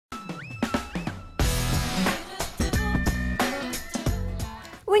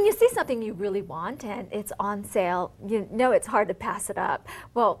When you see something you really want and it's on sale, you know it's hard to pass it up.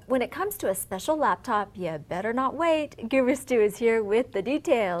 Well, when it comes to a special laptop, you better not wait. Guru Stu is here with the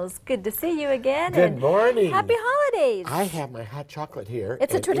details. Good to see you again. Good morning. Happy holidays. I have my hot chocolate here.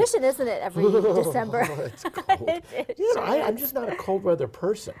 It's a tradition, isn't it, every December? It's cold. You know, I'm just not a cold weather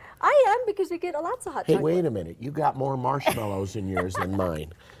person. I am, because we get lots of hot chocolate. Hey, wait a minute. You got more marshmallows in yours than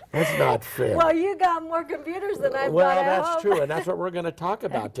mine. That's not fair. Well, you got more computers than I've got. Well, that's true, and that's what we're going to talk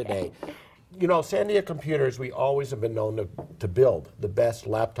about today. You know, Sandia Computers, we always have been known to build the best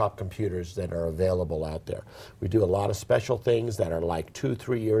laptop computers that are available out there. We do a lot of special things that are like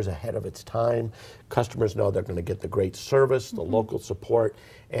 2-3 years ahead of its time. Customers know they're going to get the great service, the local support,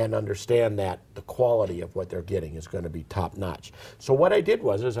 and understand that the quality of what they're getting is going to be top notch. So what I did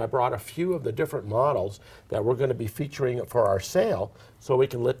was I brought a few of the different models that we're going to be featuring for our sale, so we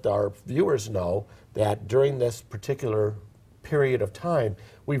can let our viewers know that during this particular period of time,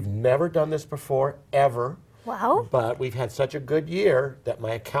 we've never done this before, ever. Wow. But we've had such a good year that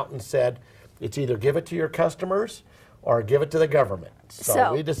my accountant said it's either give it to your customers or give it to the government.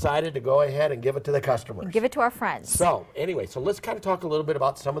 So we decided to go ahead and give it to the customers. Give it to our friends. So anyway, so let's kind of talk a little bit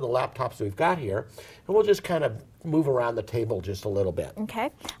about some of the laptops we've got here, and we'll just kind of move around the table just a little bit.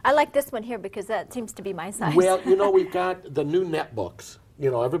 Okay. I like this one here because that seems to be my size. Well, you know, we've got the new netbooks. You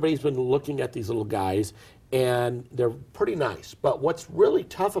know, everybody's been looking at these little guys, and they're pretty nice. But what's really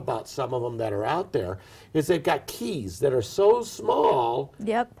tough about some of them that are out there is they've got keys that are so small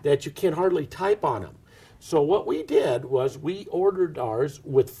that you can hardly type on them. So what we did was we ordered ours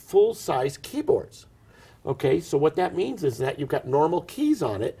with full-size keyboards. Okay, so what that means is that you've got normal keys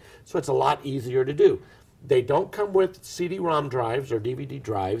on it, so it's a lot easier to do. They don't come with CD-ROM drives or DVD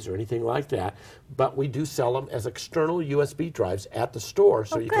drives or anything like that, but we do sell them as external USB drives at the store,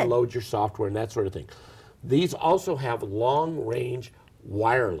 so you can load your software and that sort of thing. These also have long-range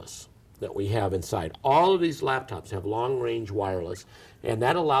wireless that we have inside. All of these laptops have long-range wireless, and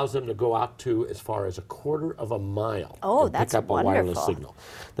that allows them to go out to as far as 1/4 mile and pick up a wireless signal.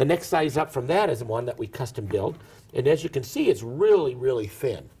 The next size up from that is one that we custom build, and as you can see, it's really, really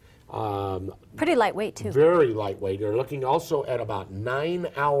thin. Pretty lightweight, too. Very lightweight. You're looking also at about 9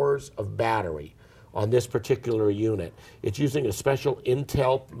 hours of battery on this particular unit. It's using a special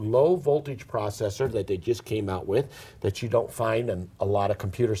Intel low voltage processor that they just came out with that you don't find in a lot of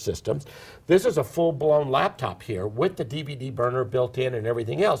computer systems. This is a full-blown laptop here with the DVD burner built in and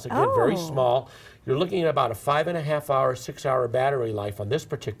everything else. Again, very small. You're looking at about a 5.5 hour, 6 hour battery life on this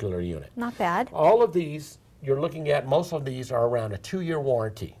particular unit. Not bad. All of these, you're looking at, most of these are around a 2-year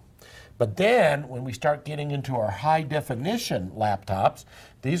warranty. But then, when we start getting into our high-definition laptops,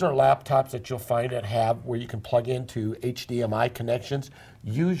 these are laptops that you'll find that have where you can plug into HDMI connections,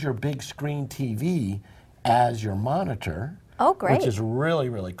 use your big screen TV as your monitor. Oh, great. Which is really,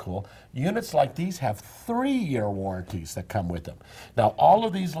 really cool. Units like these have 3-year warranties that come with them. Now, all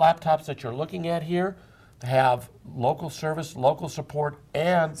of these laptops that you're looking at here have local service, local support,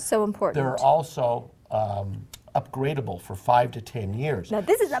 and so important. They're also upgradable for 5 to 10 years. Now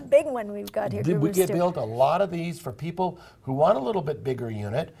this is a big one we've got here. We get built a lot of these for people who want a little bit bigger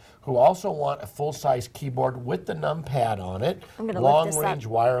unit, who also want a full-size keyboard with the numpad on it, long-range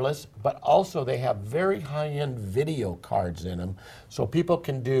wireless, but also they have very high-end video cards in them, so people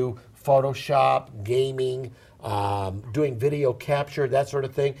can do Photoshop, gaming, doing video capture, that sort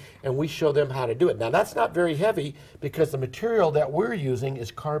of thing, and we show them how to do it. Now that's not very heavy because the material that we're using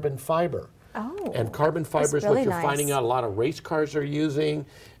is carbon fiber. Oh, and carbon fiber is what you're finding out a lot of race cars are using,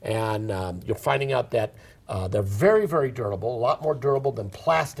 and you're finding out that they're very, very durable, a lot more durable than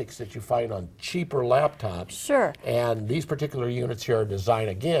plastics that you find on cheaper laptops. Sure. And these particular units here are designed,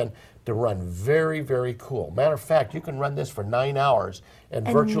 again, to run very, very cool. Matter of fact, you can run this for 9 hours and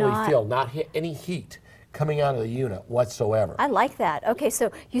virtually feel not any heat coming out of the unit whatsoever. I like that. Okay, so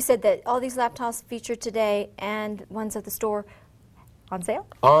you said that all these laptops featured today and ones at the store on sale?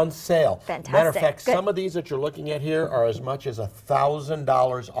 On sale. Fantastic. Matter of fact, some of these that you're looking at here are as much as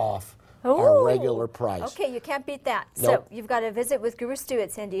 $1,000 off our regular price. Okay, you can't beat that. Nope. So you've got to visit with Guru Stu at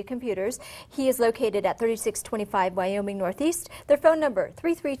Sandia Computers. He is located at 3625 Wyoming Northeast. Their phone number,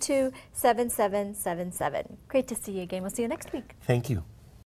 332-7777. Great to see you again. We'll see you next week. Thank you.